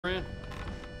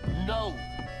No.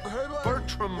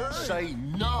 Bertram, say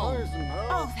no.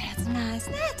 Oh, that's nice.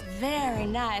 That's very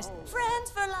nice. Friends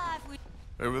for life.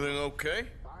 Everything okay?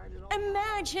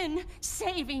 Imagine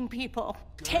saving people,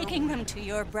 taking them to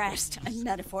your breast, and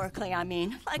metaphorically, I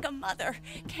mean, like a mother,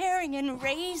 caring and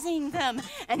raising them,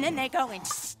 and then they go and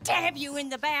stab you in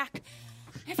the back.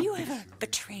 Have you ever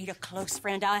betrayed a close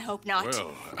friend? I hope not.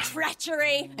 Well,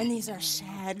 Treachery. And these are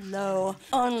sad, low,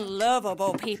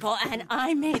 unlovable people, and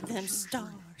I made them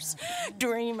stars,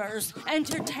 dreamers,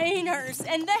 entertainers,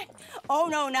 and they... Oh,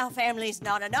 no, now family's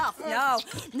not enough.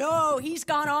 No, he's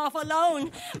gone off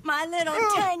alone. My little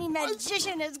tiny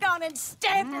magician has gone and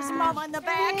stabbed his mama in the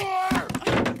back.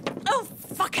 Oh,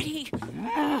 fuckity.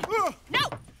 No,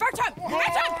 Bertram!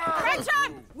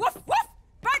 Woof, woof!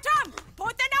 Bertram,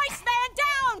 put the nice man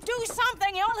down! Do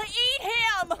something, you'll eat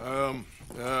him!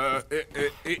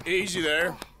 Easy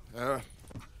there.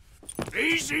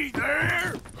 Easy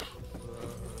there!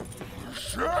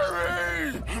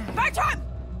 Sherry! Bertram!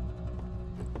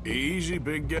 Easy,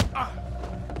 big guy.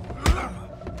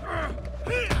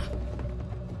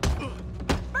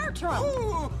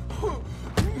 Bertram!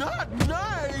 Not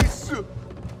nice.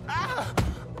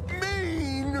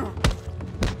 Mean.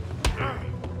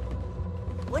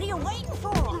 What are you waiting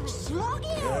for? Slug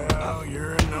him! Well,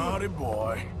 you're a naughty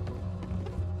boy.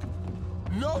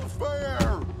 No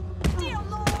fair. Dear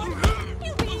Lord,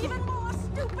 you'll be even more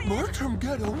stupid! Bertram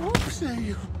got a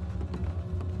whoopsie.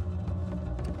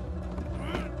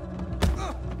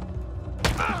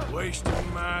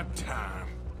 Wasting my time.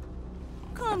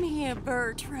 Come here,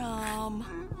 Bertram.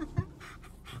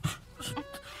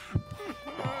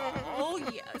 Oh,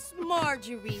 yes,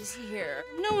 Marjorie's here.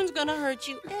 No one's gonna hurt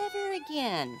you ever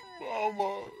again.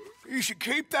 Mama, you should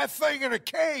keep that thing in a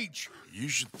cage. You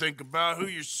should think about who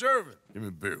you're serving. Give me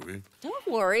a beer, will you? Don't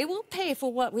worry, we'll pay for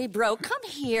what we broke. Come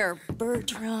here,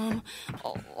 Bertram.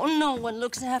 Oh, no one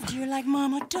looks after you like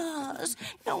Mama does.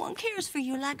 No one cares for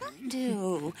you like I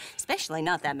do. Especially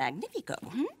not that Magnifico,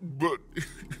 But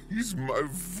he's my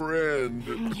friend.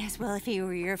 Yes, well, if he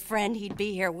were your friend, he'd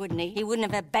be here, wouldn't he? He wouldn't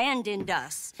have abandoned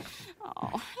us.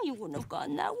 Oh, you wouldn't have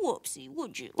gotten that whoopsie,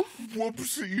 would you?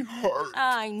 Whoopsie heart.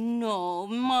 I know.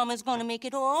 Mama's gonna make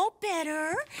it all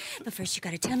better. But first, you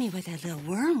gotta tell me where that little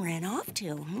worm ran off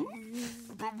to,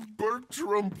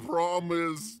 Bertram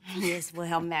promised. Yes,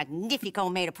 well, Magnifico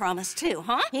made a promise, too,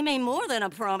 huh? He made more than a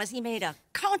promise. He made a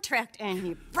contract, and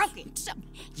he broke it. So,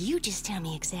 you just tell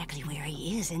me exactly where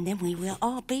he is, and then we will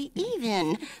all be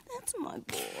even. That's my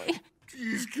boy.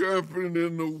 He's camping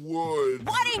in the woods.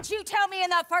 Why didn't you tell me in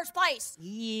the first place?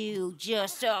 You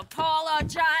just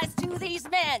apologize to these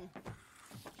men.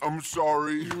 I'm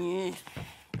sorry.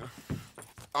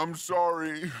 I'm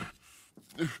sorry.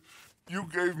 You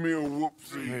gave me a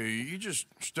whoopsie. Hey, you just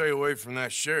stay away from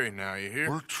that sherry now, you hear?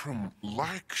 Bertram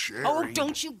likes Sherry. Oh,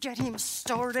 don't you get him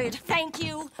started. Thank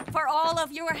you for all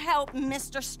of your help,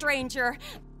 Mr. Stranger.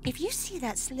 If you see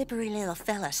that slippery little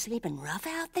fella sleeping rough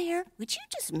out there, would you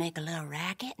just make a little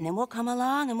racket and then we'll come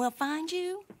along and we'll find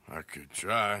you? I could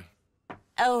try.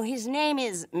 Oh, his name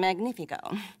is Magnifico.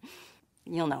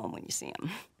 You'll know him when you see him.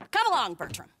 Come along,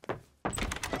 Bertram.